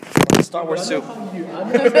Star Wars soup.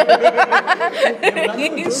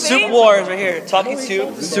 You Soup wars right here. Talking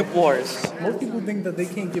soup wars. Most people think that they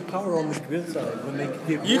can't get power on the good side when they can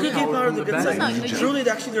get You more can get power on the good bad side. Truly,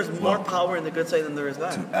 actually, there's more power in the good side than there is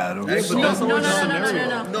bad. Adam.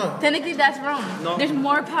 No. Technically, that's wrong. No. There's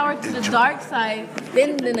more power to the dark side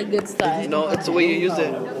than the good side. No, it's the way you use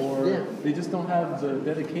it. or they just don't have the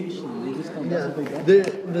dedication. They just don't. Yeah, That's what they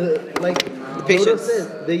don't. like Patience. Noodles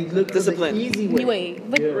says, they look for Discipline. the easy way. Anyway,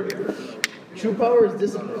 but True power is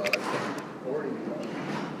discipline.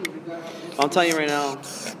 I'm telling you right now,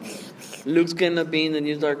 Luke's gonna be the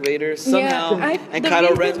new Darth Vader somehow, and the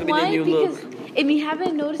Kylo Ren's reason gonna be the new why, Luke. because if you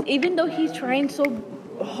haven't noticed, even though he's trying so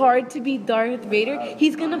hard to be Darth Vader,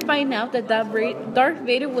 he's gonna find out that Darth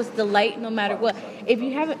Vader was the light no matter what. If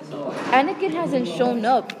you haven't, Anakin hasn't shown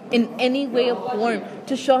up in any way or form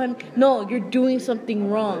to show him, no, you're doing something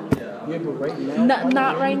wrong. Yeah, but right now.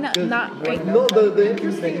 Not right now. Not right now. No, the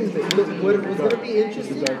interesting thing, what was going to be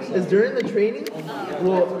interesting is during the training,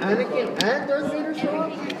 will Anakin and Darth Vader show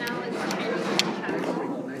up?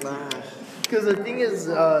 Because the thing is,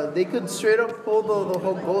 they could straight up pull the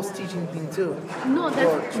whole ghost teaching thing too. No,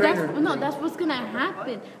 Or trainer. that's what's gonna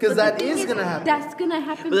happen. Because But that the thing is gonna happen. That's gonna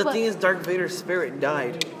happen. But the thing is, Darth Vader's spirit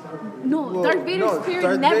died. no, Well, Darth Vader's no, spirit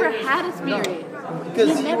Darth never Vader- had a spirit.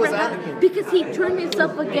 Because he never was had- Anakin. Because he turned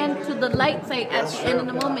himself again to the light side at the end of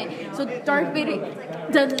the moment. So Darth Vader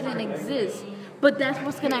doesn't exist. But that's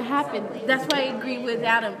what's gonna happen. That's why I agree with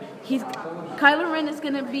Adam. Kylo Ren is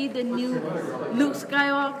gonna be the new Luke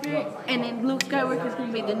Skywalker, and then Luke Skywalker is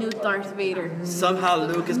gonna be the new Darth Vader. Somehow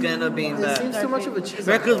Luke is gonna end up being It that. seems too much of a cheese.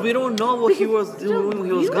 Because we don't know what he was doing when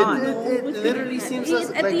he was You don't gone. know It what's literally gonna seems happen.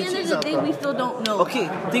 like At a the end of cheese the out day, there. we still don't know. Okay,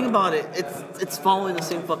 think about it. It's following the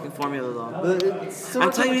same fucking formula though. But it's too I'm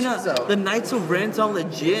much of a telling you cheese now, out. the Knights of Ren sound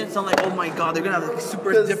legit. It sound like, oh my god, they're gonna have like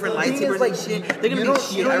super 'Cause different the thing is, lightsabers like, and shit. They're gonna you be don't-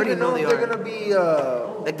 shit. You I don't already even know know they if they're are. gonna be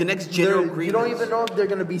Like the next General Grievous. You don't even know if they're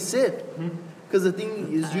gonna be Sith. Because the thing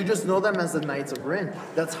is, you just know them as the Knights of Ren.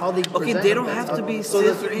 That's how they. Okay, present they them. don't That's have to how- be so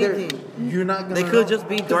the Sith or thing they're- anything. You're not gonna. They could know. just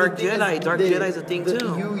be 'Cause Dark the thing Jedi. Dark Jedi's a thing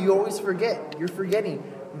too. You always forget. You're forgetting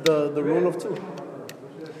the rule of two.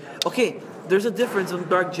 Okay, there's a difference in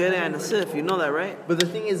Dark Jedi and a Sith. You know that, right? But the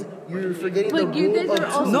thing is, you're forgetting But the you rule guys of are two.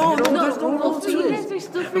 also No, You know no, what there's the no rule rule of to two you it. guys are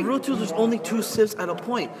still The rule two, there's only 2 Siths at a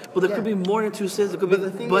point, but there could be more than 2 Siths. There could be But a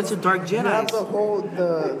the thing bunch is, of Dark you have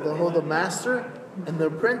Jedi's. the master and the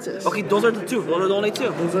apprentice. Okay, those are the 2. Those are the only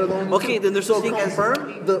 2. Those are the only Okay, two. then there's so such thing as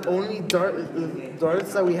confirmed. The only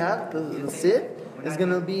darts that we have, the Sith, is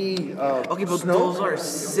gonna be okay, but Snoke. those are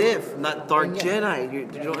Sith, not Dark Jedi. You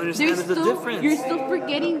don't understand there's a difference. You're still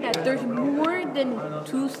forgetting that there's more than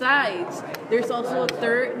 2 sides. There's also a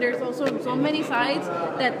third. There's also so many sides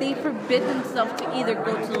that they forbid themselves to either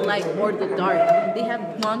go to the light or the dark. They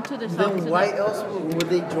have gone to the south. Then to why the, else would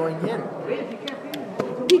they join him?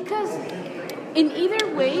 Because in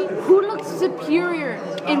either way, who looks superior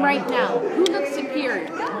in right now? Who looks superior?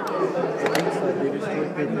 They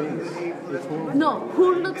destroyed their base. It's horrible. No,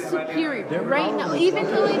 who looks superior right now? Even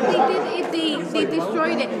though if they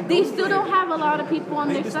destroyed it, they still don't have a lot of people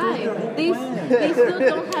on their side. They still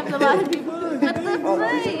don't have a lot of people. What the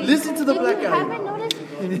fuck? Listen to the If black you guy. haven't noticed,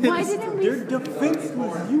 why didn't we? They're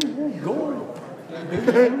defenseless. You won't go.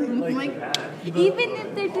 Even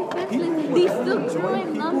if they're defenseless, they still grew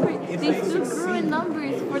in numbers. They still grew in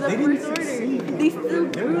numbers for the First Order. They still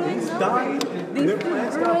grew in numbers. They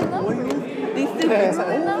still grew in numbers. They still grew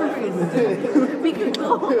in numbers. We could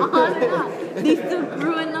go on and on. They still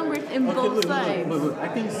grew in numbers in both sides. Look, I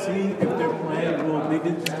can see if their plan, well, they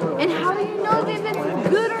did destroy all And how do you know if it's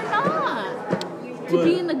good or not? To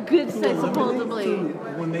be in the good side, supposedly.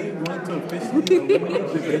 When they went to officially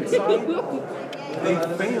eliminate the good side, they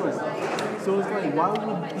failed. So it's like, why would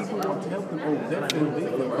people want to help them? Oh, they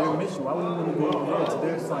failed their mission. Why would you want to go over there to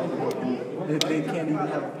their side if they can't even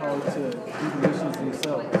have the power to do the missions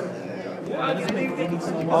themselves? That doesn't make any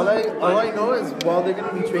sense. All I know is while they're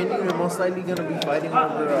gonna be training, they're most likely gonna be fighting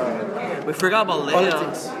over We forgot about Leia.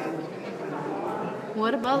 politics.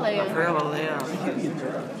 What about I Leia? forgot about Leia.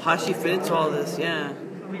 How she fit into all this, yeah.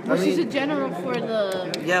 Well, she's a general for the.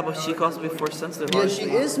 Yeah, but she could also be force sensitive. Yeah, aren't she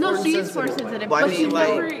is. No, she is sensitive. force sensitive, But I but she mean, like-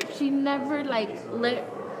 never like let.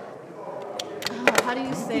 How do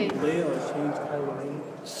you say? Leia changed Kylo Ren.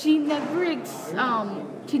 She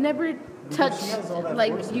never touched,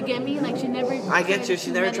 like, you get me? Like, she never. I get you.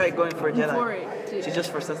 She never tried going for a Jedi. For it, too. She's just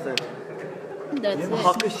force sensitive. That's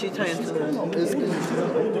How it. could she tie into this? It's- She's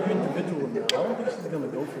an older individual now. I don't think she's going to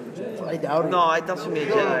go for the Jedi. I doubt it. No, I thought she'd be a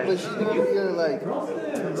No, but Jedi. she's gonna be like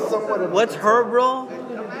somewhat of. What's her role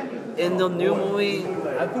in the new movie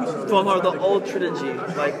I think she's from the old trilogy?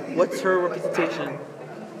 Like, what's her representation?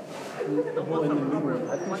 Well, in the new one,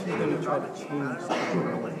 I think she's gonna try to change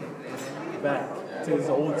Kylo back to his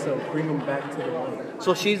old self, bring him back to the light.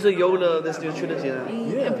 So she's the Yoda of this new trilogy then.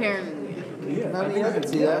 Yeah. Apparently. Yeah, I mean, I can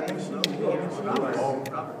see that.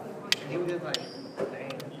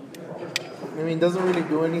 I mean, doesn't really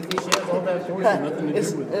do anything. She has all that force and nothing to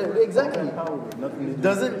do with it. Exactly. Power, nothing to do.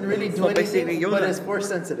 Doesn't really do So basically anything, Yoda. but it's force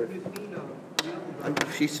sensitive.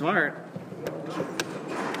 She's smart.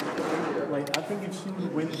 Like, I think if she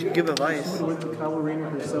went, She'd give advice. She would have went to Kylo Ren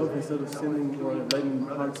herself instead of sending or letting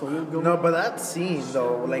Han Solo go. No, but that scene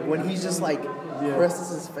though, like when he's just like presses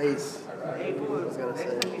his face. I was gonna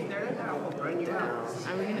say. Are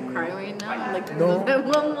we gonna cry right now? Like, No. that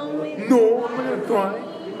one moment? No, I'm gonna cry.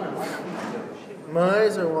 My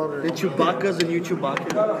eyes are The watering. Chewbacca's the new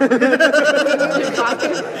Chewbacca.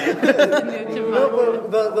 No,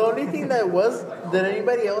 but the only thing that did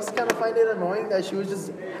anybody else kind of find it annoying that she was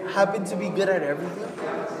just happened to be good at everything?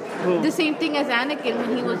 The same thing as Anakin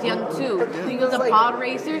when he was young too. He was a pod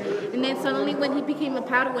racer, and then suddenly when he became a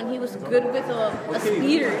Padawan, he was good with a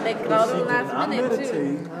speeder, like all the last minute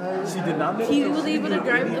too. She did not meditate. He was able to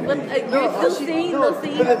drive, but you're still saying the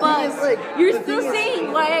same but the thing fuck. is, like, You're the still thing is-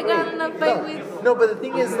 saying why I got in a fight with. No, but the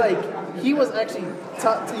thing is, like, he was actually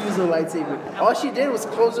taught to use a lightsaber. All she did was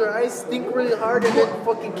close her eyes, think really hard, and then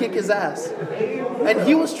fucking kick his ass. And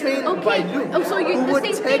he was trained by Okay, Luke. oh, so you're who the would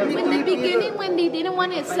same thing in technically the be beginning when they didn't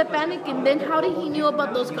want to accept Anakin. Then how did he knew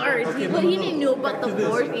about those guards? He didn't know about the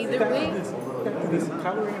Force either way. This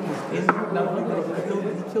Kylo Ren was injured. Not only that,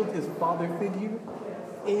 he killed his father figure,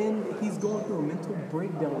 and he's going through a mental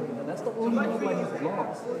breakdown right now. That's the only reason why he's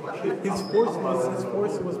lost. His force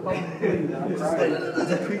was probably just like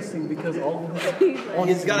decreasing because all of his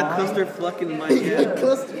He's got a cluster fucking mind. He got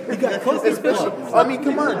cluster. Especially, I mean,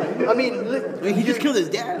 come on. I mean, look, I mean, he just killed his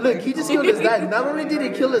dad. Look, he just killed his dad. Not only did he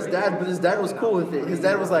kill his dad, but his dad was cool with it. His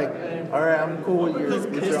dad was like, "All right, I'm cool with He's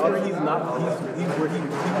with pissed your where he's not. He's where he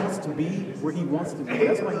wants to be. Where he wants to be.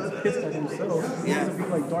 That's why he's pissed at himself. He wants to be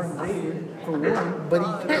like Darth Vader for one. But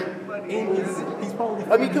he can't. And he's probably.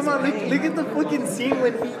 I mean, come on, look at the fucking scene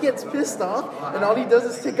when he gets pissed off and all he does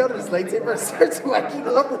is take out his lightsaber and starts whacking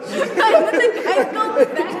up.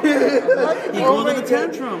 He Oh goes my on the God.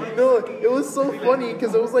 tantrum. No, it was so funny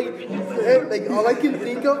because it was like all I can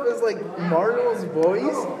think of is like Mario's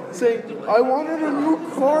voice saying, "I wanted a new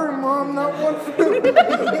car, Mom, not one for me."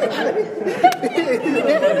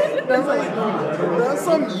 That's like, that's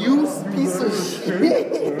some used piece of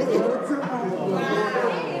shit.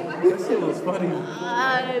 That shit was funny.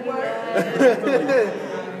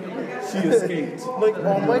 She escaped. Like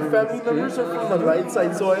all my family members are from the light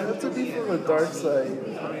side, so I have to be from the dark side.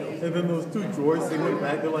 And then those two droids, they went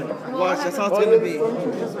back. They're like, Watch, that's how it's gonna be.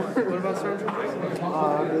 What about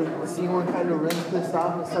Stormtroopers? The scene when Kylo Ren's pissed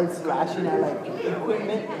off and starts slashing at like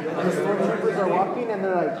equipment, and the stormtroopers are walking, and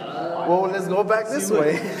they're like, "Well, let's go back this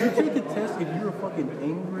way." you take a test if you were fucking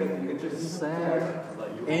angry, sad,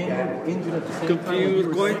 and injured at the same time.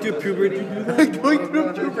 Confused, going through puberty. Going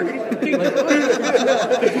through puberty.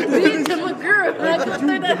 Bitch, I'm a girl. I go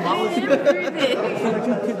through that shit every day.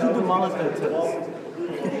 Could you demolish that test?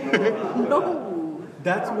 No.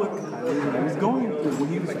 That's what Kylo was going through when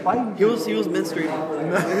he was fighting. He was menstruating.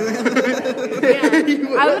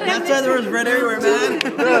 Yeah. I would have That's why there was red everywhere, man.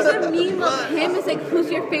 There's a meme of him. It's like, who's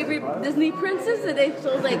your favorite Disney princess? And it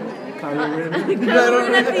shows like Kylo Ren. Kylo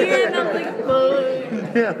Ren at the end. I'm like, fuck.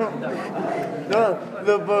 No,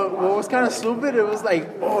 but what was kind of stupid, it was like,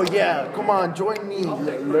 "Oh yeah, come on, join me,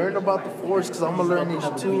 learn about the Force, cause I'm gonna learn this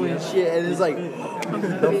too and shit." And it's like,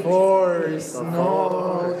 the Force,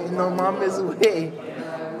 no mama's way.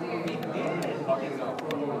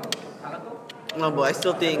 No, but I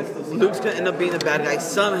still think Luke's gonna end up being the bad guy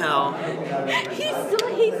somehow.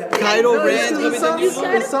 Kylo Ren's gonna be the new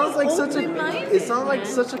Luke. It sounds like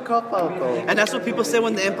such a cop out though. And that's what people said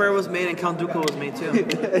when the Emperor was made and Count Dooku was made too.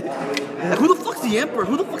 Like, who the fuck's the Emperor?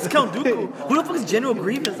 Who the fuck's Count Dooku? Who the fuck is General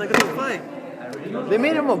Grievous? Like, what the fuck? They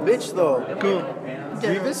made him a bitch though. Cool.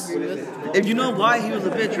 Grievous? If you know why he was a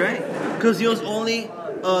bitch, right? Because he was only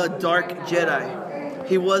a dark Jedi.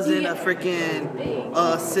 He wasn't a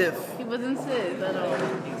freaking Sith. He wasn't Sith at all.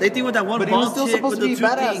 They think with that one But he was bald still chick supposed with to the be two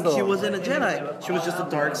badass, things, though. she wasn't a Jedi. She was just a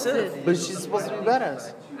dark Sith. But she's supposed to be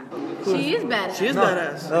badass. She is badass. She is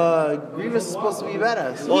badass. Grievous is supposed to be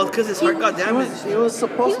badass. Well, because his heart got damaged. He was He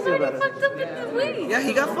supposed was to be already badass. fucked up with the wig. Yeah,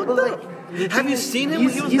 he got fucked But like, up. Have you seen him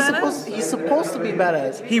when he was badass? He's supposed to be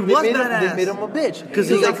badass. He was They badass. made him a bitch 'Cause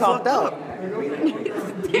he got copped fucked out.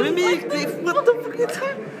 Mimic, what the fucking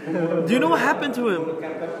time? Do you know what happened to him?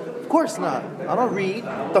 Of course not. I don't read.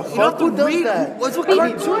 The You fuck don't who does read. that? What's what I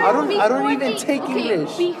cartoon? don't even take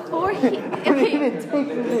English. Before he, I don't even take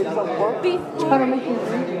English. Like what? before, Trying to make you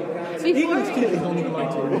read. English before, kids don't even like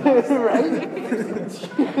to read. Right?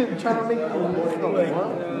 Trying to make you read. Like, what?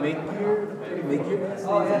 Like, make your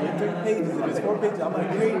essays, make 3 pages. If it's 4 pages, I'm like,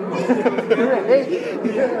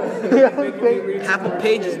 great. Half a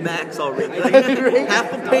page is max already. Like,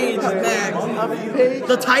 half a page is max.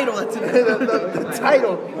 The title, that's it. The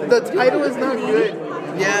title. The title is not good.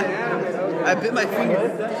 Yeah. I bit my finger.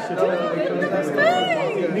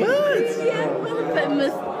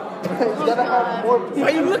 famous. You gotta have more people. Why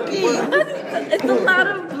are you looking? It's a lot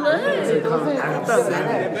of blood.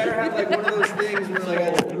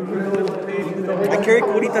 I carry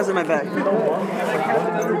curitas in my bag.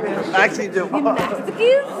 I actually do.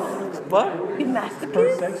 Gymnastics? What?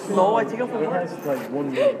 Gymnastics? No, I take them for It work. has like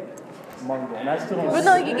 1 manga, and I still don't But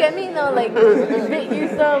no, you get me? No, like, you bit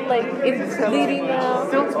yourself, like, it's bleeding now.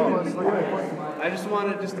 I just want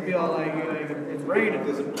it just to be all like it's raining.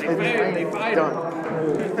 They fight.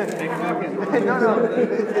 They fucking. No,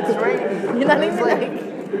 it's raining. You're not even,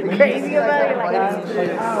 like, crazy about it. Like,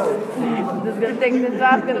 I'm just gonna take this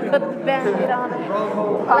off, gonna put the band-aid on it.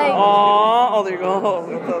 Like, Oh, there you go.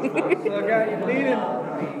 So, guy, you bleeding.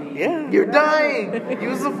 Yeah. You're dying.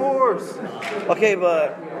 Use the force. Okay,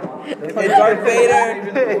 but in Darth Vader.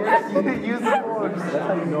 Use the force. That's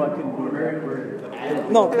how you know I couldn't do it.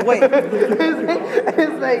 No, wait.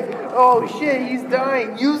 It's like, oh shit, he's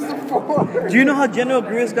dying. Use the force. Do you know how General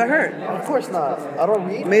Grievous got hurt? Of course not. I don't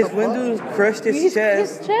read. Mace The fuck? Windu crushed his his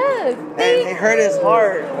chest chest. and it hurt his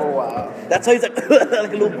heart. Oh wow. That's how he's like,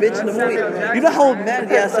 like a little bitch in the movie. You know how mad?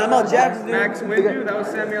 Yeah, Samuel Jackson. Max Windu, that was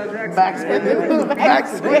Samuel Jackson. Max Windu.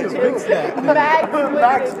 Max Windu.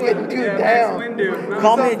 Max Windu Yeah, down. Max Windu.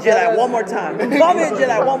 Call me a Jedi one more time. Call me a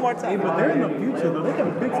Jedi one more Hey, time. but they're in the future, though. They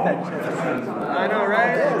can fix that chest. I know,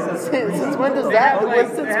 right? Since when does that?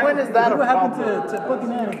 Since when is that a What happened problem? to fucking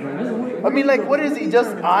Anakin? I mean, like, what is he?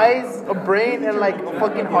 Just eyes, a brain, and like a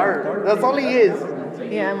fucking heart. That's all he is.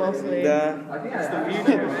 Yeah, mostly. Yeah.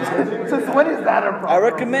 Since when is that a I problem?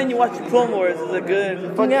 recommend you watch Clone Wars. It's a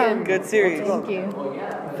good, Yeah. good series. Thank you.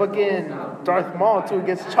 Fucking Darth Maul too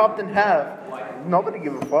gets chopped in half. Nobody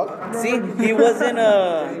give a fuck. See, he wasn't.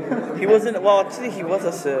 Well, actually, he was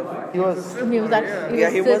a Sith. He was. He was actually. Yeah,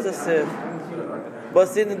 he was a Sith. But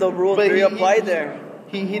see, the rule But 3 he- applied there.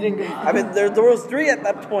 He didn't. I mean, there was 3 at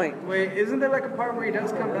that point. Wait, isn't there like a part where he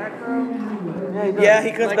does come back though? Yeah,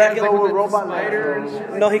 he comes Like, back as, in like, the with the robot spider legs, and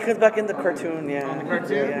shit. No, he comes back in the cartoon. Yeah. On the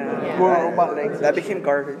cartoon? Yeah. More robot legs. That became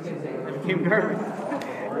garbage. Became garbage. I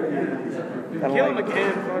don't Kill him like it.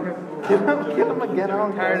 again, fuck him. Kill him again. I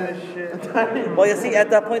don't Tired care. of this shit. Well, you see, at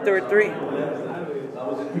that point there were 3.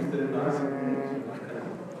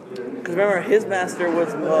 Because remember, his master was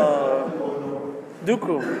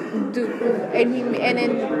Dooku. And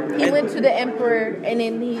then he went to the Emperor, and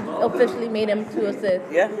then he officially made him to a Sith.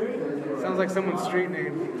 Yeah. Sounds like someone's street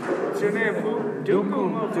name. What's your name? Who?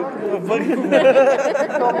 Dooku. motherfucker.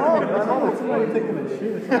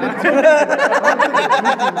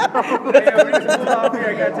 Yeah, we just pulled off here.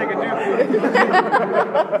 I gotta take a Dooku.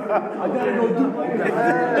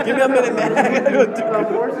 Give me a minute, man. I gotta go Dooku. The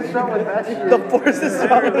force is strong with that shit. The force is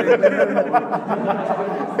strong.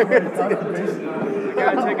 I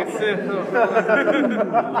gotta take a sip.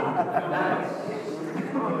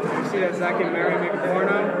 You see that Zack and Mary make a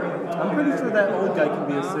porno? I'm pretty sure that old guy can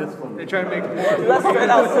be a Sith from They try to make porno. That's straight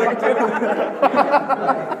out sick, dude.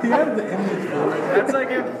 He had the image for it. That's like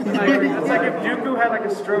if Dooku had like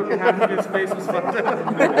a stroke and half of his face was fucked up.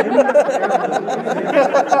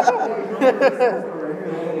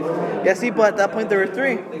 Yeah, see, but at that point there were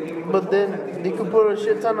 3. But then they could put a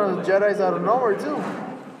shit ton of Jedi's out of nowhere too.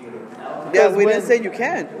 Yeah, Because we when- didn't say you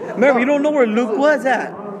can. Remember, you don't know where Luke was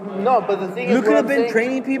at. No, but the thing is, Luke could what have I'm been saying-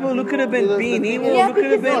 training people. Luke could have been The being thing evil. is- Yeah, Luke could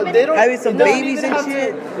have because been they don't- having some it doesn't babies even and have to-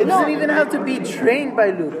 shit. It doesn't even have to be trained by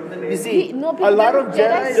Luke. You see, No, a because lot of Jedi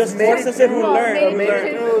Jedi just made force it us who through, learn. made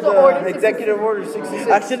it to through the Order the 66. Executive Order 66.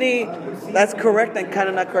 Actually, that's correct and kind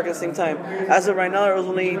of not correct at the same time. As of right now, there was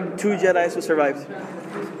only 2 Jedi's who survived.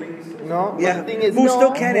 No, but Yeah, the thing is, who's still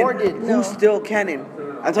more canon? did. Who's still canon?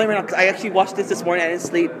 I'm telling you right now, 'cause I actually watched this morning. I didn't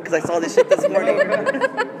sleep because I saw this shit this morning.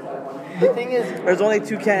 The thing is, There's only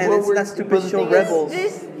 2 canon. It's that stupid but the show thing is- Rebels.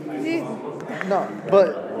 This no,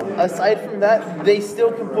 but aside from that, they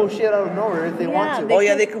still can pull shit out of nowhere if they want to. they Oh yeah,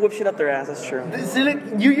 can- they could whip shit up their ass. That's true. See, look,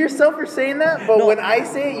 you yourself are saying that, but No. when I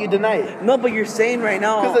say it, you deny it. No, but you're saying right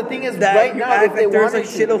now 'Cause the thing is, that right you now, act if they like there's wanted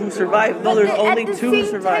a to- shitload who survived. No, But there's at only the 2 who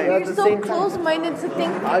same survived. Time, At you're the so same time. close-minded to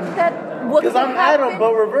think I'm- that what Because could I'm happen. Adam,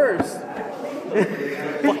 but reverse.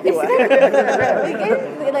 Fuck you,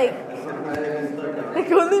 Adam. Like,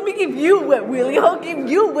 oh, let me give you a wet willy. I'll give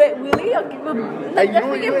you a wet willy. I'll give him. Like, you know that's what-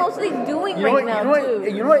 what you're mostly doing You know right what? now You know what?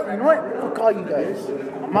 too. You know what? You know what? Fuck all you guys.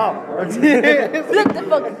 I'm out. Flip the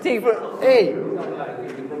fucking table. Hey.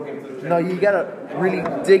 No, you gotta really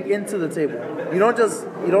dig into the table. You don't just,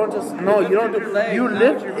 no, you don't do, you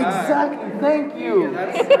lift, exactly, thank you.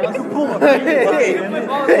 Okay,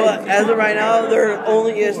 but as of right now, there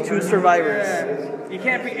only is 2 survivors. You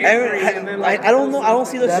can't be angry and then like. I don't know. I don't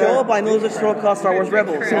see the show, but I know there's a show called Star Wars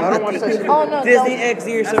Rebels. I don't watch that shit. Oh no, Disney don't.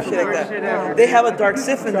 XD or some shit like that. They have a dark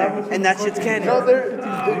Sith in there, and that shit's No, canon. they're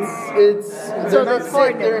not for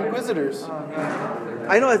sick, they're inquisitors.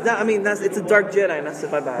 I know it's not. I mean, it's a dark Jedi, and that's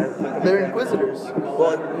it. My bad. They're inquisitors.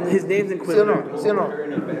 Well, his name's See or Inquisitor. no? See or no?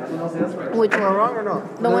 Which Am I one? wrong or no?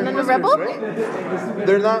 The one in the Rebel? Right?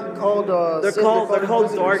 They're not called. They're Sith, called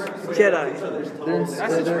Inquisitors. dark Jedi.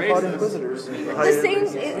 They're called inquisitors. The same.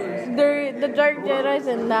 They're the Dark Jedi's,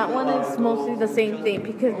 and that one is mostly the same thing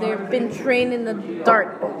because they've been trained in the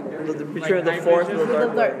dark, Between the Force and the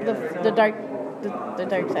dark. the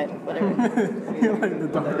dark side, whatever. They're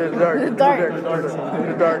dark. The dark.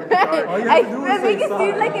 They're dark. I make it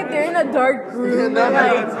seem like if they're in a dark room, No,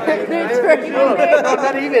 like they're trained. No,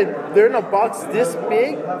 not even. They're in a box this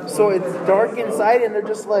big, so it's dark inside, and they're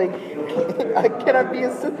just like, I cannot be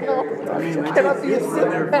a Sith now. I cannot be a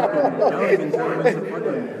Sith now.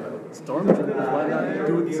 Stormtroopers, why not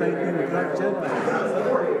do the same thing with Dark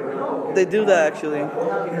Jedi? They do that actually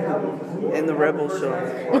in the Rebel show.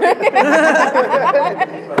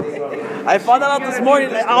 I found that out this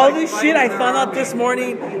morning. Like, all this shit I found out this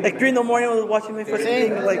morning, like 3 in the morning, I was watching my fucking See,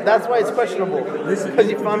 thing. Like, that's why it's questionable. Because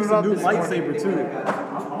you found it out new this morning. lightsaber too.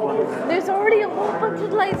 There's already a whole bunch of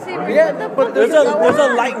lightsabers. Yeah, What the but fuck there's is a going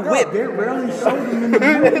on? light whip. They rarely show them in the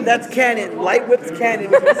movie. That's canon. Light whip's canon,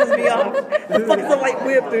 which pisses me off. The fuck's a light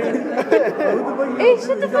whip, dude? Hey,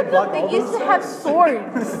 shut the fuck up. They used to have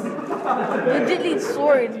swords. Legitly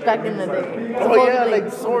swords back in the day. Oh yeah, Supposedly.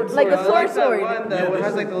 like swords. Like a I sword like that sword. one that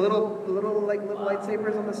has like the little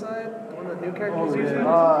lightsabers on the side. The one that new characters use.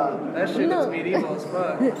 That shit No. looks medieval as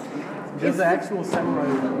fuck. There's the actual samurai.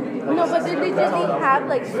 No, but they legitially have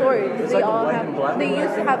like swords. They all have. They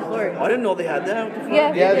used to have swords. I didn't know they had that. What the fuck?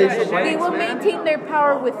 Yeah, Yeah, they will maintain their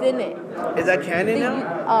power within it. Is that canon They,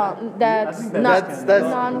 now? that's not That's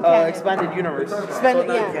non-canon. expanded universe. Yeah,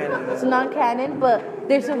 non-canon. it's non-canon, but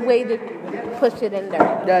there's a way to push it in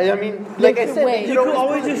there. Yeah, I mean, like I said, Wait. You could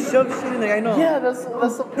always just shove shit in there. I know. yeah, that's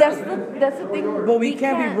the That's the thing. But we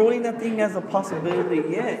can't be ruling that thing as a possibility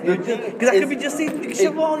yet. Because that could be just saying, you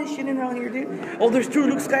shove all this shit in around here, dude. Oh, there's 2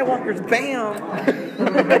 Luke Skywalkers. Bam!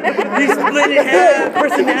 He's split in half,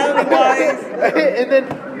 personality-wise. and then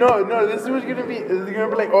no, this was gonna be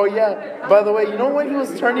like, oh yeah, by the way, you know when he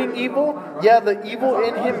was turning evil? Yeah, the evil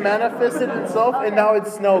in him manifested itself, and now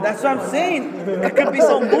it's Snoke. That's what I'm saying. It could be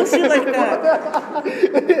some bullshit like that.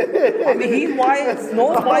 I mean, he's white,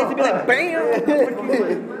 Snow's white, to be like,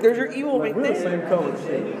 bam! There's your evil right We're the there. same color.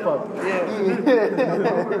 Shit. Fuck.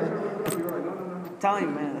 Yeah. Tell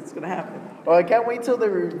him, man, that's gonna happen. Oh, I can't wait till they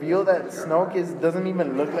reveal that Snoke doesn't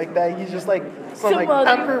even look like that. He's just like some like Somebody.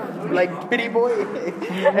 pamper like pretty boy.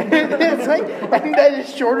 It's like I think that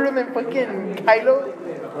is shorter than fucking Kylo.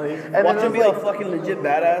 And Watch then him it be was a fucking legit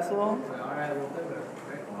badass, though.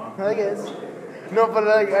 I guess. No, but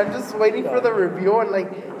like I'm just waiting for the reveal and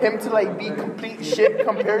like him to like be complete shit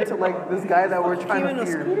compared to like this guy that we're trying Even to a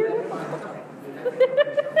fear.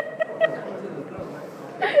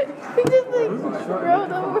 He just like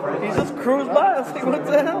rolled over. He just cruised by. I was like, what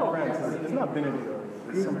the hell? It's not Benedict.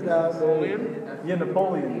 Yeah,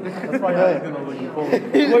 Napoleon. That's why I was gonna look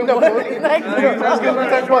Napoleon. Napoleon. Like, We're talking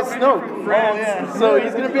about Snoke. Oh, yeah. So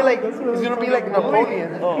he's gonna be like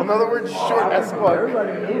Napoleon. In other words, short as fuck.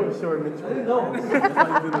 Everybody knew it was short Mitchell.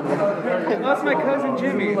 That's my cousin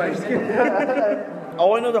Jimmy. I just kidding.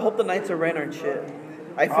 Oh, I know. I hope the Knights of Ren aren't shit.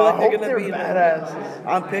 I feel I like hope they're gonna they're be. badasses.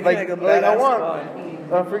 I'm picking Like, like a like I badass want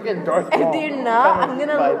squad. a freaking Darth if Maul. they're not, kind I'm of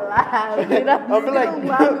gonna vibe. laugh. Dude. I'm I'll be just like, gonna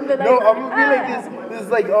laugh and be like, no, I'm gonna be like this is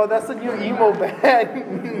like, oh, that's the new emo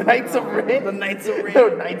band, Knights of Ren. The Knights of Ren. No,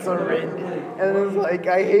 Knights of Ren. And it's like,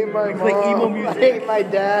 I hate my mom. like emo music. I hate my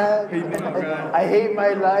dad. I hate my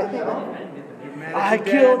life. I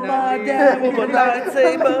killed my dad with a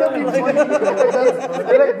lightsaber.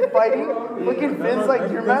 They're like fighting. Fucking Finn's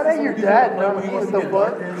like, you're mad at your dad, not me. What the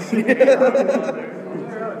fuck?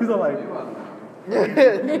 He's all like,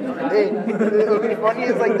 Hey, it would be funny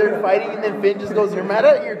is like they're fighting and then Finn just goes, you're mad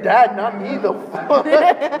at your dad, not me, the fuck.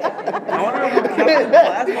 I wonder what Captain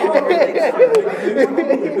Plasma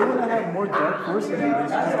they want to have more dark forces. They should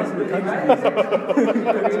just listen to country.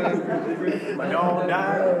 But don't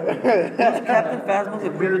die. Captain Phasma's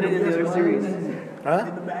equivalent in the other series.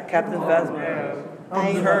 Huh? Captain Phasma.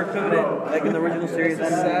 Her equivalent, like in the original series. The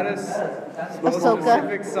saddest, most Ahsoka.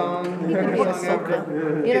 specific song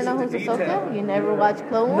ever. You don't know who's Ahsoka? You never watched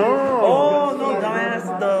Clone Wars? No. Oh, no, dumbass.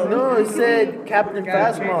 No, it said Captain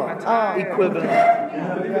Phasma equivalent.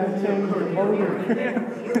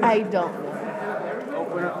 I don't know.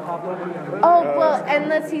 Oh, well,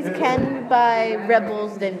 unless he's canned by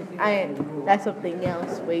Rebels, then that's something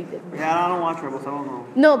else. Wait. Yeah, I don't watch Rebels, I don't know.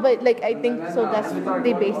 No, but like I think so. That's what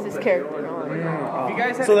they based this character on. If you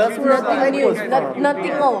guys had So to that's choose where a side, I knew what it would you was guys from. do?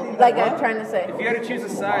 Nothing old, like I'm trying to say. If you had to choose a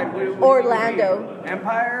side, what would Orlando. it be?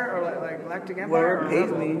 Empire or like Galactic Empire? Whatever or pays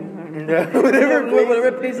Rebels? me.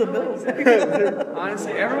 Whatever pays the bills.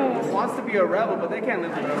 Honestly, everyone wants to be a rebel, but they can't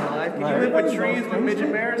live the rebel life. Can you live with trees with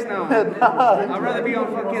midget bears? No. I'd rather be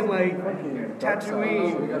on fucking like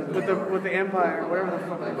Tatooine with the Empire, whatever the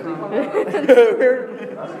fuck they call it.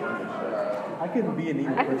 I couldn't be an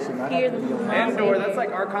evil person. I Hear have to be them. Andor, that's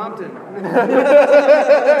like our Compton.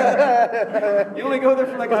 You only go there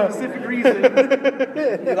for like a specific reason.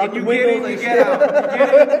 And you get in, you get out. You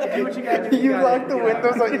get in, you do what you gotta do. You gotta lock the get out.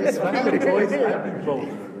 windows on your choice. scooter. I'd be both.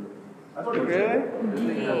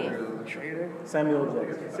 Really? Yeah. Traitor. Samuel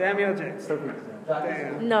Jackson. Samuel Jackson. Perfect.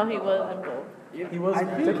 Damn. No, he wasn't both. He was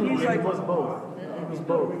technically he was both. He was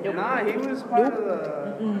both. Nah, he was part of the.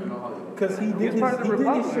 Because he did part of the his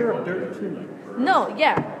Republic. share of dirt too. No,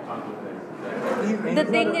 yeah. The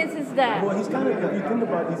thing Well, is he's kind of, if you think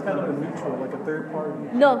about it, he's kind of a neutral, like a third party.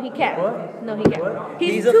 no, he can't. What? No, he can't. What?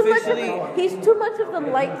 He's too officially- he's too much of the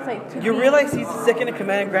light side. You realize he's the second in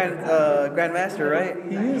command Grandmaster, right?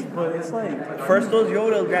 He is, but it's like, First was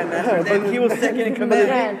Yoda Grandmaster, then he was second in command.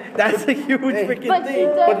 Yeah. That's a huge freaking But he thing.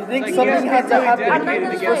 does. But the thing, Like, something he has to really happen. I'm not dedicated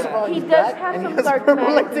gonna to First of lie. all, He he's does black have and he some has dark purple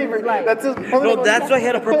magic in his lightsaber. life. That's his No, that's why he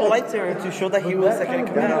had a purple lightsaber to show that he was second in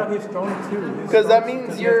that kind of command. his strong too. Because that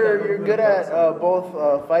means you're good at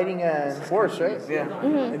both fighting and force, right? Yeah.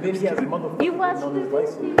 And then he has a motherfucker You watched on his this?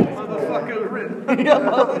 license. Motherfucker written.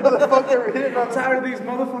 Motherfucker written on I'm tired of these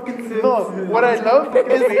motherfucking Sims. No, what I love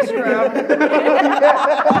is Face grab.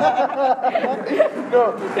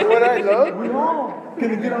 no, what I love. Can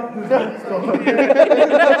you get off this?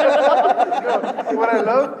 What I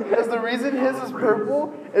love is the reason his is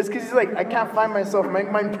purple is because he's like, I can't find myself, make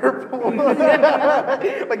mine purple.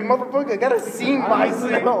 Like motherfucker, I gotta see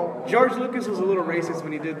myself. George Lucas was a little racist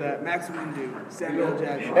when he did that. Max Windu, Samuel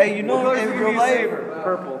Jackson. Hey, you know, What in color's real your life, saber?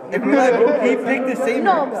 Purple. in real life, he picked the same.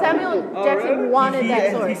 No, Samuel Jackson really? wanted that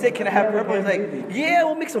He sword. said, "Can I have purple?" He's like, "Yeah,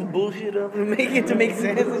 we'll make some bullshit up and make it to make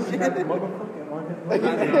sense and shit."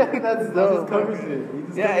 That's dope.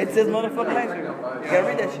 Yeah, it says motherfucking lightsaber. You gotta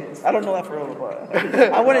read that shit. I don't know that for real, but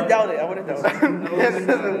I wouldn't doubt it. And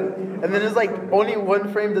then it's like only one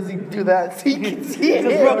frame does he do that, so you can see it.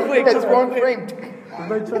 Just real quick, It's just real one quick. frame.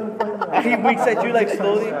 He winks at you like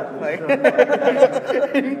slowly. Like,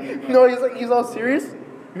 No, he's all serious.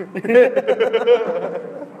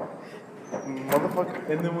 Motherfucker.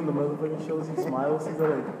 And then when the motherfucker shows he smiles, he's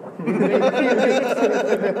like,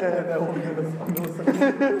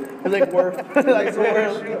 it's like worth. Like so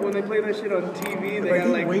worth. When they play that shit on TV, they Like,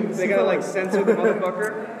 gotta he winks, they he's gotta like- censor the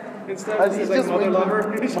motherfucker and stuff. He's He's like just mother winking. lover.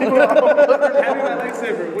 Hand me my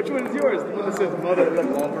lightsaber. Which one is yours? The one that says mother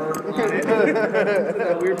lover on it.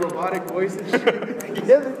 That weird robotic voice and shit.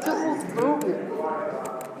 Yeah, it's just so stupid.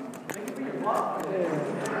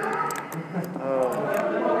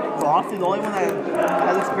 So honestly, the only one that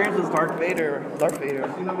has experience was Darth Vader.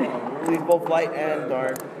 He's both light and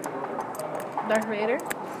dark. Darth Vader.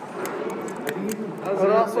 That was But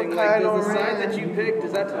also interesting. Like, Kylo does the side Ren. that you pick,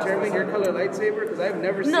 does that determine your color lightsaber? Because I've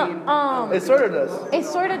never seen. No, It sort of does. it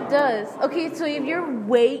sort of does. Okay, so if you're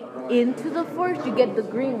way into the Force, you get the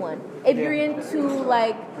green one. If you're into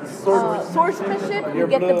like swordsmanship, you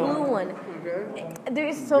get the blue one.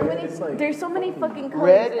 There's so many fucking colors.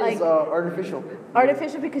 Red like, is artificial.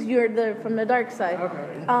 artificial because you're from the dark side.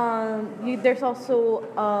 There's also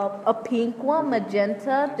a pink one,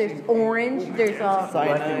 magenta. There's orange. There's a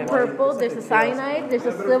Cyanide. purple. There's a cyanide. There's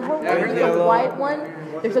a silver one. There's a white one.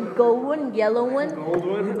 There's a gold one, yellow one. Gold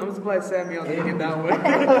one? I'm surprised Samuel didn't get that one.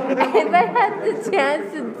 If I had the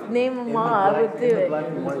chance to name them all, I would do it. Black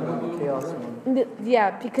and white one, the chaos one.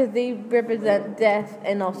 Yeah, because they represent death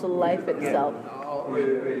and also life itself.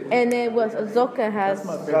 And it was Ahsoka has.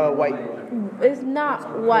 White. It's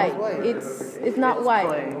not white. It's not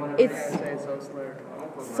white. It's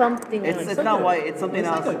something. It's not white. It's something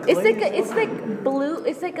else. It's like blue.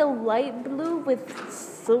 It's like a light blue with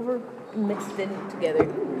silver mixed in together.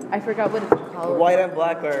 I forgot what it's called. White and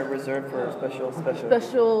black are reserved for special.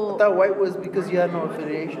 Special. That white was because you had no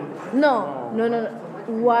affiliation. No.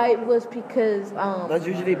 White was because That's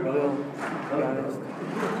usually blue, to be honest.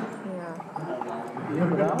 Yeah,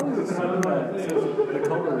 but I always assume that the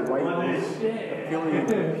color white is feeling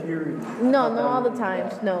purity. No, not all the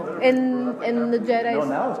times. No, and the Jedi's. No,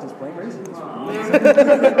 now it's just plain racist.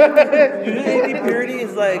 Usually purity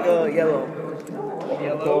is like yellow.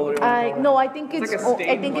 Gold. I think it's like a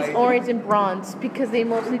stained it's white. orange and bronze because they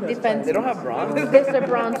mostly defend. They don't have bronze. This is the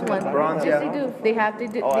bronze one. Bronze, Yes, yeah. they do. They have to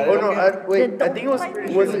do. Oh, I Oh no! Wait, Then I think it was.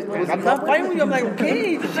 don't Was fight it? me. Was I'm it? not fighting with you. I'm like,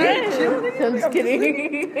 okay, shit. I'm just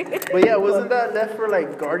kidding. But yeah, wasn't that left for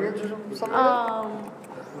like Guardians or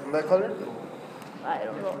something? That color? I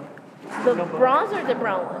don't know. The bronze or the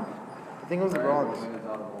brown one, I think it was the bronze.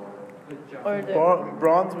 or the.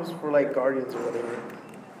 Bronze was for like Guardians or whatever.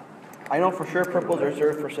 I know for sure purple's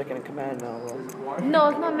reserved for second in command now, bro. No,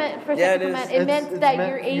 it's not meant for Yeah, second it is. command. It meant It's that meant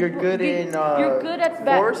you're able. you're good in, You're good at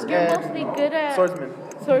force You're and mostly good at Swordsman.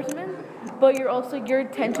 swordsman, but you're also your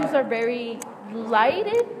intentions are very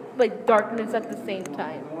lighted, but darkness at the same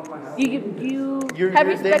time. You You're have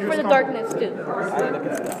respect for dangerous the company. darkness too.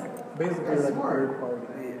 Basically, like a third party.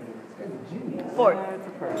 Fourth.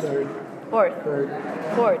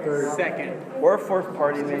 Second. We're a fourth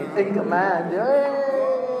party, man. In command.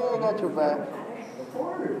 Yeah, I got your back.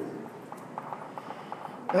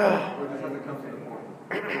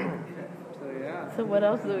 So yeah. So what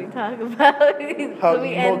else do we talk about? How So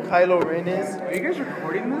we emo end- Kylo Ren is. Are you guys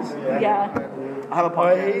recording this? Yeah. I have a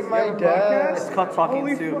I podcast. hate my dad. It's called Talking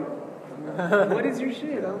Holy Soup. What is your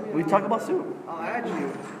shit? We talk about soup. I'll add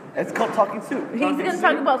you. It's called Talking Soup. He's gonna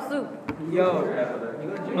talk about soup. Yo.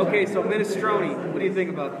 Okay, so minestrone. What do you think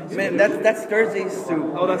about this? Man, that's Thursday's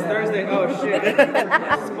soup. Oh, that's Thursday. Oh shit.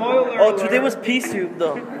 Spoiler Oh, alert. today was pea soup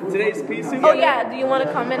though. Today's pea soup. Oh yeah. Do you want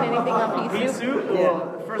to comment anything on Pea pea soup? soup?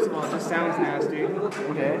 Well, first of all, it just sounds nasty.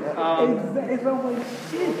 Okay.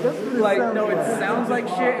 Like, no, it sounds like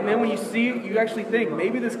shit, and then when you see it, you actually think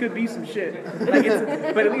maybe this could be some shit. Like,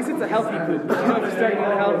 but at least it's a healthy poop. You know, if you start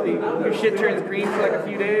getting healthy, your shit turns green for like a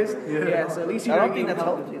few days. Yeah, so at least you I know don't think you- that's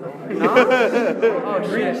healthy though. No? Oh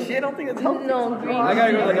Green shit. shit, I don't think that's healthy. No, green. I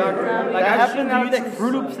gotta go to the doctor. Like Like, I I've happen seen to out eat like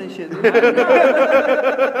Fruit Loops and shit. only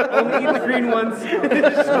eat the green ones.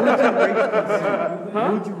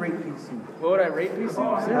 Would you rate pea soup? What would I rate pea soup?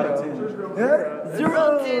 Out of 10.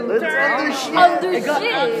 Let's end this shit. Under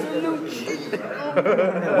shit.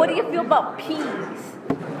 What do you feel about peas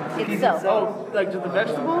itself? Oh, like just the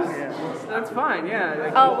vegetables? That's fine, yeah.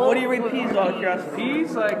 Like, Oh, well, What do you rate peas, dog? Curiosity.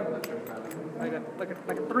 peas, like a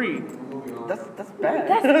 3. That's bad.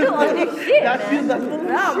 That's still under shit, That man. feels that's little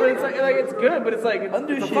No, but it's like it's good, but it's like it's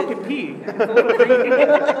Under a shit. fucking pea. It's a little green.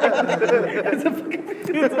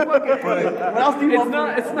 It's a fucking. What else do you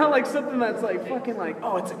want? It's not like something that's like fucking like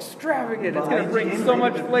oh it's extravagant. It's gonna bring so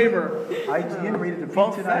much flavor. IGN rated the pea 10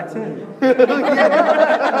 out of 10.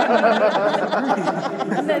 8 out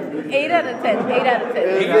of 10. 8 out of 10. 8 out of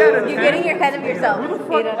 10? You're getting ahead of yourself. Who the 8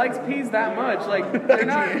 fuck out of likes peas that much? Like they're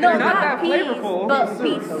not No, they're not not that peas, flavorful. but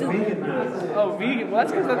pea soup. Oh, vegan. Well,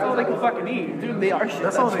 that's because that's all they can fucking eat. Dude, they are shit.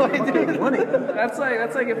 That's all they fucking wanted. That's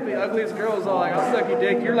like if the ugliest girl is all like, I'll suck your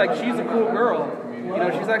dick. You're like, she's a cool girl. You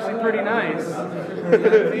know, she's actually pretty nice. You know what I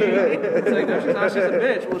mean? It's like, no, she's not. She's a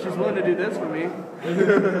bitch. Well, she's willing to do this for me.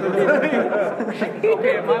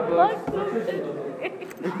 Okay, in my book.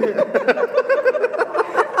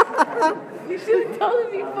 You should have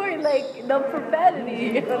told me before, like, no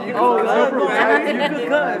profanity. Oh, no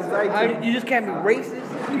profanity. You just can't be racist.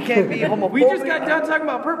 You can't be homophobic. We just got done talking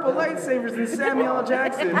about purple lightsabers and Samuel L.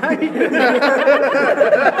 Jackson.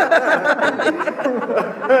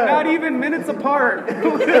 Not even minutes apart.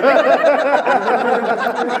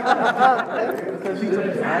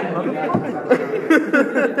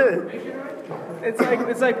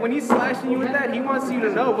 It's like when he's slashing you with that, he wants you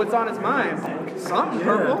to know what's on his mind. Something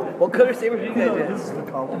purple. What color sabers do you guys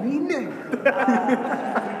get?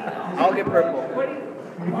 I'll get purple.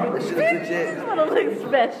 This shit is legit. This one looks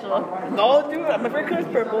special. No, dude, my favorite color is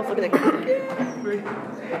purple. So like,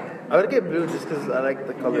 I would get blue just because I like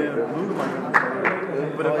the color. Yeah, blue is my favorite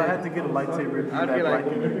color. But if I had to get a lightsaber, it'd be I'd that be like-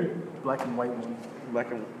 black and white one.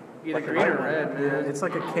 Black and Either black and green or white. red, man. It's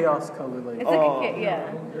like a chaos color, like. It's like a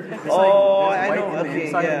yeah. Oh, there's I white know. on the Okay,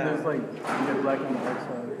 inside, yeah. and there's like you get black on the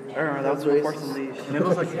outside. I remember that was That's Force Unleashed. And it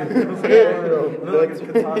looks like it looks like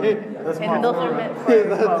a katana. That's my And those are meant for.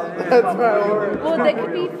 That's my aura. Well, they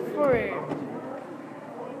could be for.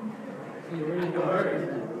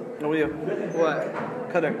 What do you?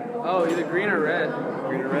 What? Cutter. Oh, either green or red.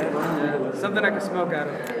 Green or red? Yeah. Something I can smoke out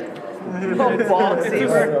of.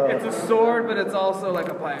 Saber. It's a sword, but it's also like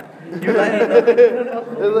a pipe. You light it up.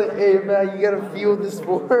 It's like, hey man, you gotta feel this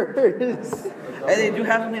force. Hey, they do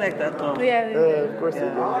have something like that though. Yeah. Of course they do.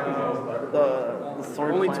 The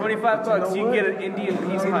sword. Only plant. $25, you can get an Indian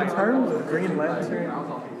peace In pipe. terms of Green Lantern,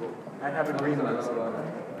 I have a Green Lantern.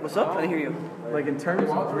 What's up? I didn't hear you. Like in terms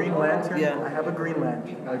of Green Lantern, Yeah. I have a Green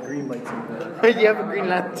Lantern, a green lightsaber. You have a Green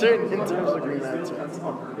Lantern in terms of Green Lanterns.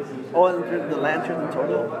 Oh, and the lantern in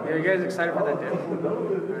total. Are you guys excited for that deal?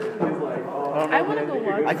 I want to go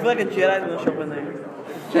watch. I feel like a Jedi's gonna show up in there.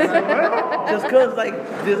 Just cause like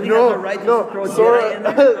Disney has the right to throw Jedi in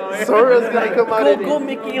there. Sora's gonna come out in Go it.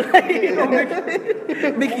 Mickey,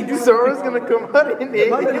 like Mickey, do Sora's gonna come out in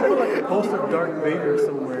Why don't they it. put like a poster of Darth Vader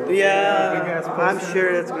somewhere? Yeah, Big-ass I'm poster. sure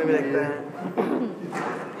it's gonna be like that.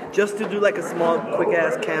 Just to do like a small, quick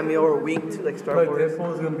ass cameo or wink to like Star Like Wars.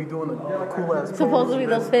 Deadpool's gonna be doing a cool ass. Supposedly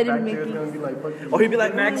they'll fit in Mickey. Mickey. Gonna be like, fucking, Or he'd be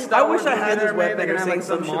like, Next I Star wish Wars I had movie this they're weapon gonna or have saying like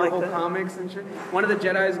some some shit like Marvel that. comics and shit. One of the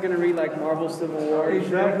Jedi is gonna read like Marvel Civil War and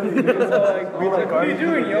shit. It's all like, what are you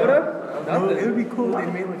doing, Yoda? it would Nothing. be cool if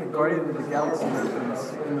they made like a Guardian of the Galaxy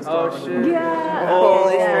reference in the Star Oh Wars. shit. Yeah. Oh,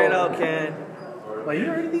 they yeah. straight up can. Like, you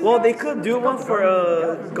already Well, they could do one for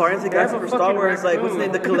Guardians of the Galaxy for Star Wars. Like, what's his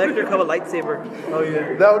name? The Collector have a lightsaber. Oh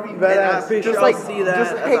yeah. That would be And I'm badass. pretty Just sure like I'll see that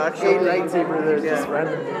just as like actual a lightsaber there, just Yeah.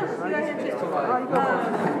 random.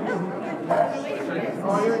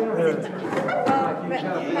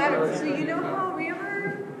 Adam, so you know how we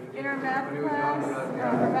were in our math class,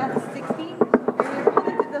 our math 16? Remember how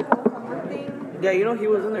they did the whole homework thing? Yeah, you know he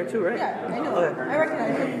was in there too, right? Yeah, I know. Okay. I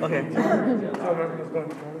recognize him. Okay.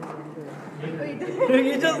 Wait,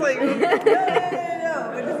 You just like no.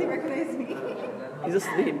 But does he recognize me? he's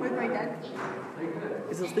asleep. With my dad?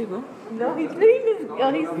 He's asleep, no? No, he's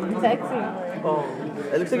texting. Oh,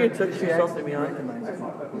 it looks like you took yourself to be honest.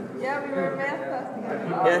 Yeah, we were in math class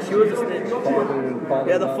together. Yeah, she was a snitch.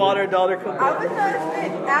 Yeah, the father-daughter couple. I was not a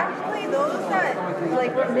snitch. Actually, those that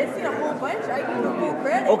like were missing a whole bunch, I gave them full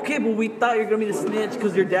credit. Okay, but we thought you were gonna be the snitch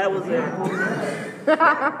because your dad was there.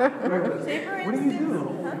 Say for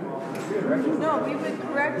instance, no, we would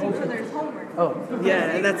correct each other's homework.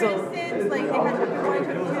 Yeah, and that's For all. instance, like they had chapter 1,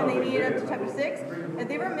 chapter 2, and they needed up to chapter 6. If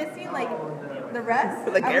they were missing like the rest,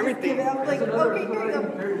 Like I would just everything. give it up, like, okay, here you go.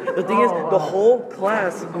 The thing is, the whole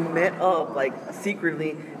class met up like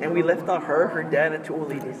secretly, and we left out her dad, and two old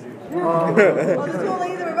ladies. Oh, the two old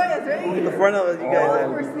ladies that were by us, right? The front of you Those guys.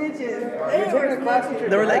 were snitches. They were snitches.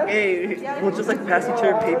 They were like, hey, we'll just like pass each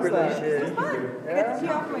other papers and shit. It's fun. I got to cheat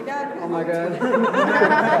off my dad. Oh my god.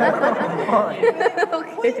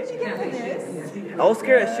 Why did you get for this? I was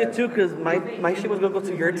scared as shit too, cause my shit was gonna go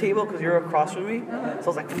to your table, cause you're across from me. So I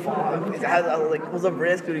was like, fuck. I was like, it was a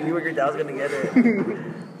risk, dude. You or your dad was gonna get it.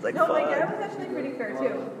 It's like, No, my fuck. dad was actually pretty fair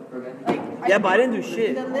too. Like, Yeah, but I didn't do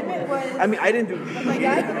shit. The limit was. I mean, I didn't do With my shit.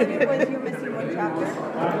 dad, the limit was you're missing one chapter.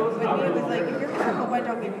 With me, it was like, if you're missing a whole bunch,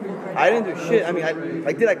 I'll give you full credit. I didn't do shit. I mean,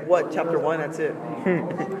 I did like what? Chapter 1, that's it.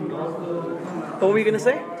 What were you gonna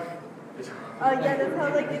say? Yeah, that's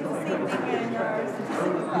how, like, it's the same thing in our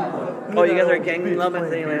statistics class. Oh, you guys are ganging up and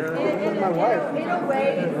saying like, In a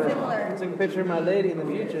way, it's similar. Took a picture of my lady in the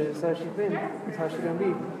future. That's how she been. That's how she gonna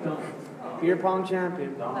be. Beer pong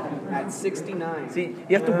champion at 69. see,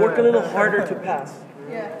 you have to work a little harder to pass.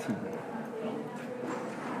 Yeah.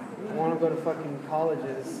 I want to go to fucking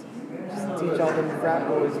colleges. Just teach all them frat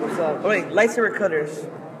boys what's up. Oh wait, lightsaber cutters.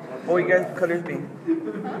 What would you guys cutters be?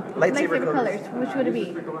 Lightsaber Lightsaber colors. Which would it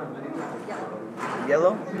be?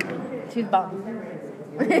 Yellow? Choose bomb.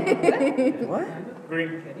 What?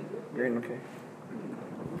 Green. Green, okay.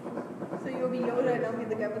 So you'll be Yoda and I'll be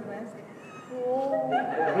the guy with the mask.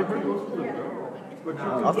 I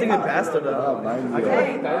was thinking bastard though.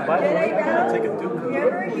 Hey, take a duke.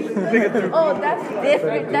 Remember Oh, that's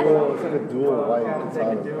different. That's It's like a dual white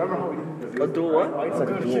katana. A dual what? It's like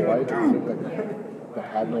a dual white. It's like the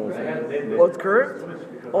handle is like. Oh, it's curved?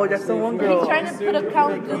 Oh, that's the one he's girl. trying to put a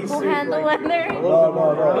Count Dooku handle in there.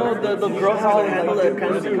 No, the girls have a handle that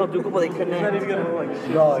kind of become Dooku, but they connect.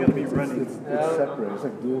 No, it's separate. It's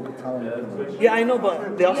like dual katana. Yeah, I know,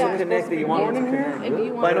 but they also Yeah. connect that you want them to connect. If you But I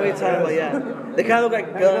want. know what you're talking about, yeah. They kind of look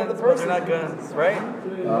like guns, but they're not guns, right?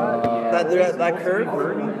 That curve?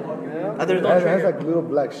 And there's no It has trigger. like little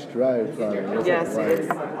black stripes on it. It's Yeah, like see, white. it's,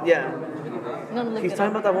 yeah. No, look He's it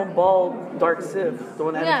talking up. about that one bald dark Sith, the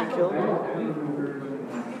one that Yeah. Anakin killed.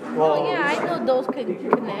 Oh yeah, I know those can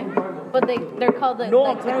connect, but they're called the. No,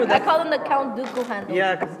 I'm telling you, I that's- call them the Count Dooku handle.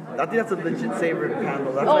 Yeah, because I think that's a legit saber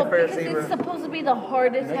handle. That's Oh, my favorite because saber. it's supposed to be the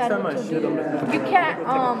hardest handle time I to shoot do. them. You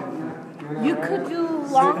can't. You could do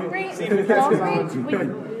long range, but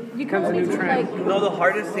you can only do like. No, the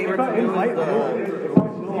hardest saber to do is the.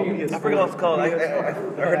 I forget what it's called. I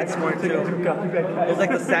heard it this morning too. It was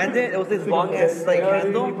like the Sandit. It was this long ass like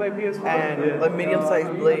handle and a medium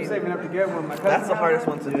sized blade. Saving up to get one. My cousin That's the hardest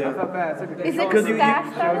one to I do. felt bad. Took a Is it Because you-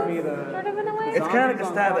 fast sort of in a way? It's kind of like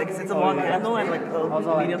a stab. Like it's a long handle and like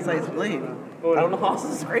a medium sized blade. I don't know how else to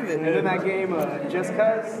describe And then it. that game, Just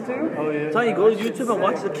Cause too. Oh yeah. So you go to YouTube and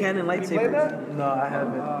watch the Canon Played lightsabers. that? No, I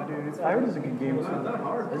haven't. Oh, dude, it's I heard it's a good game too. I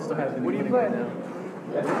just don't have any What do you money play? right now.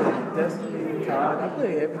 Destiny, COD. I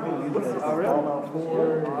play everything. Fallout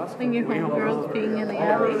 4. When your homegirl's being in the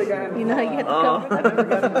alley, you know how you have to come. I never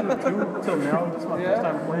got into it until now. This is my first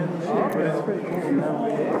time playing this shit, but it's pretty cool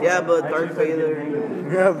now. Yeah, but Darth Vader.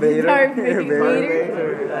 Yeah, Vader. Darth Vader.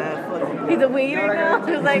 Vader. He's a waiter now.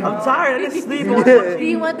 It's like, I'm tired. I didn't sleep. do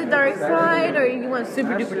you want the dark side or you want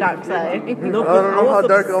super duper dark side? No, I don't know how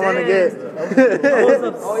dark I want to get. I was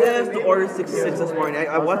obsessed to Order 66 this morning.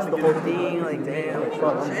 I watched the whole thing. Like, damn, shit.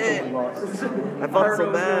 I felt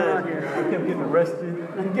so bad. I kept getting arrested.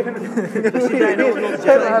 I know those I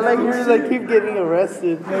Jedi. like yours. I keep getting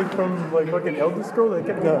arrested. Like from like fucking Elder Scrolls, I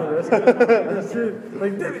kept getting arrested. That's it.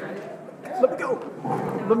 Like, damn it. Let me go.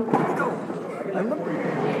 Let me go. I love you.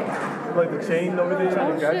 Like the chain over there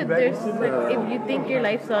trying Oh to grab you shit, back there's, and shit. if you think your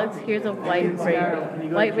life sucks, here's a white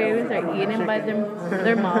raven. White ravens are eaten by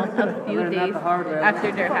their mom a few days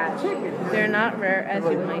after they're hatched. They're not rare as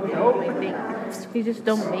you might think. They just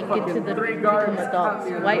don't make it to the become adults.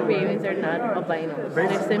 White ravens are not albinos. They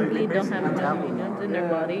simply don't have enough melanin in their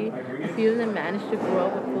body. A few of them manage to grow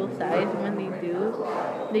up at full size. When they do,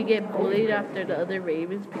 they get bullied after the other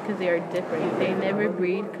ravens because they are different. They never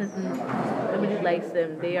breed because nobody likes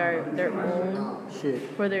them. They are their own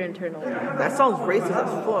for their internal. That sounds racist as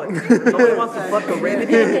fuck. Nobody wants to fuck a raven.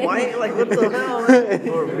 He's white. Like, what the hell?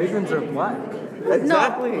 Or ravens are black.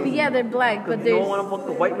 Exactly. No, yeah, they're black, but You there's. don't want to fuck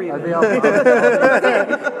the white raven. Are they all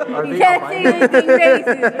You can't say anything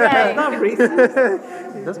racist, That's not right?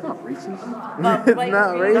 racist. That's not racist. It's not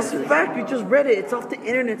That's a fact. You just read it. It's off the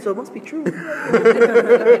internet, so it must be true.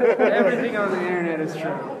 Everything on the internet is true.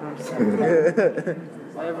 I'm just saying.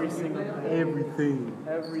 Every single thing. Everything.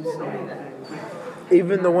 Every single thing.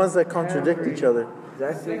 Even the ones that contradict each other.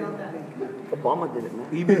 Exactly. Obama did it, man.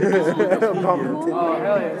 Even if it's Obama did. Oh,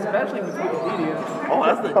 hell yeah. Especially with Wikipedia. Oh,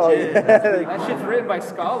 that's legit. That shit's written by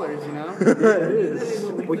scholars, you know?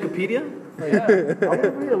 Wikipedia? I'm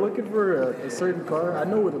over here looking for a certain car. I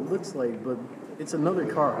know what it looks like, but it's another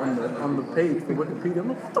car on the page for Wikipedia. I'm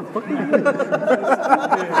like, what the fuck are you doing?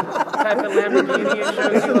 Type of Lamborghini, it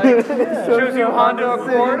shows you like, shows you Honda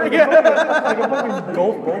Accord. Yeah. Like a fucking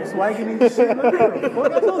Golf Volkswagen and shit. Like,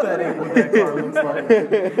 what the fuck? I know that ain't what that car looks like.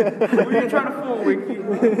 Who are you trying to fool, Wiki?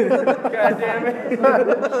 God damn it.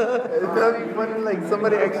 That'd be funny, like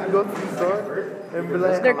somebody actually goes to the store and be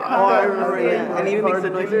like, Their oh, car, I remember, yeah. like, And even makes car a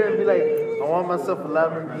noise. dealer and be like, I want myself a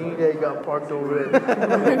Lamborghini that got parked over it. Fuck,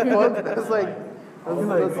 that's like,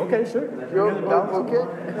 Okay, sure. okay.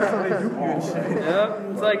 That's how they dupe you and shit. Yep.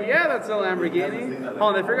 It's like, yeah, that's a Lamborghini. Hold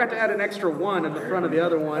on, they forgot to add an extra one at the front of the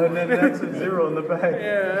other And one. then an extra zero in the back.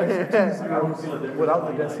 Yeah, Without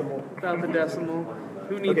the decimal. without the decimal.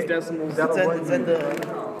 Who needs decimals? It's in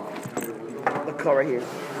the car right here.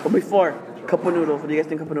 But before, cup of noodles. What do you guys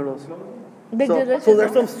think of cup of noodles? They're delicious. So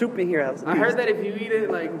there's some soup in here. I heard that if you eat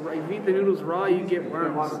it, like, if you eat the noodles raw, you get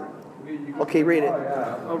worms. Okay, rate it.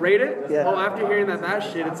 Oh, rate it? Yeah. Oh, after hearing that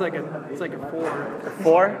shit, it's like a 4.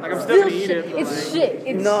 4? Like, I'm still Still gonna eat shit. it. But It's like, shit.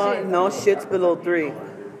 It's No, shit. no, shit's below 3.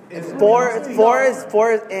 It's 4 is eh. It's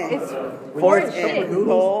 4 is shit. eh.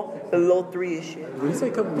 No, below 3 is shit. When you say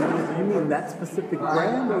cup of noodles, do you mean that specific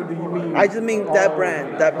brand or do you mean? I just mean that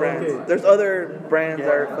brand. That brand. Okay. There's other brands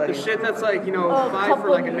that are the funny. shit that's like, you know, Oh, 5 cup for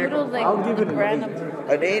of like a nickel. noodles, like I'll give the it an brand 8. of.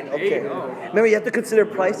 An 8? Okay. 8, oh. Remember, you have to consider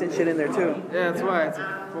price and shit in there too. Yeah, that's why it's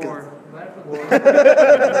a 4.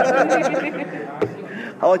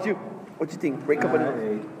 How about you? What you think? Rate cup of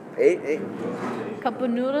noodles. 8, 8. Cup of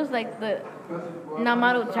noodles, like the Not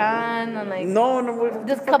Maruchan and like. No,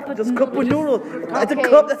 Just cup of noodles. It's a Okay.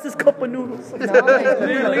 cup. That's just cup of noodles. No, like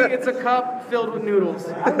Literally, it's a cup filled with noodles.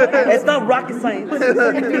 It's not rocket science.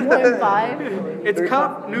 3.5. It's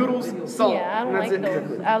cup, noodles, salt. Yeah, I don't That's like it.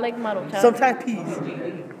 those. I like Maruchan. Sometimes peas.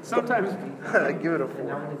 Sometimes. I give it a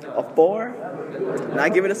 4. A 4. And I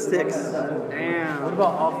give it a 6. Damn. What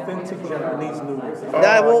about authentic Japanese noodles?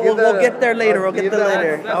 We'll get there later. We'll get there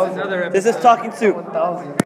later. That's another episode. This is Talking Soup. 1,000.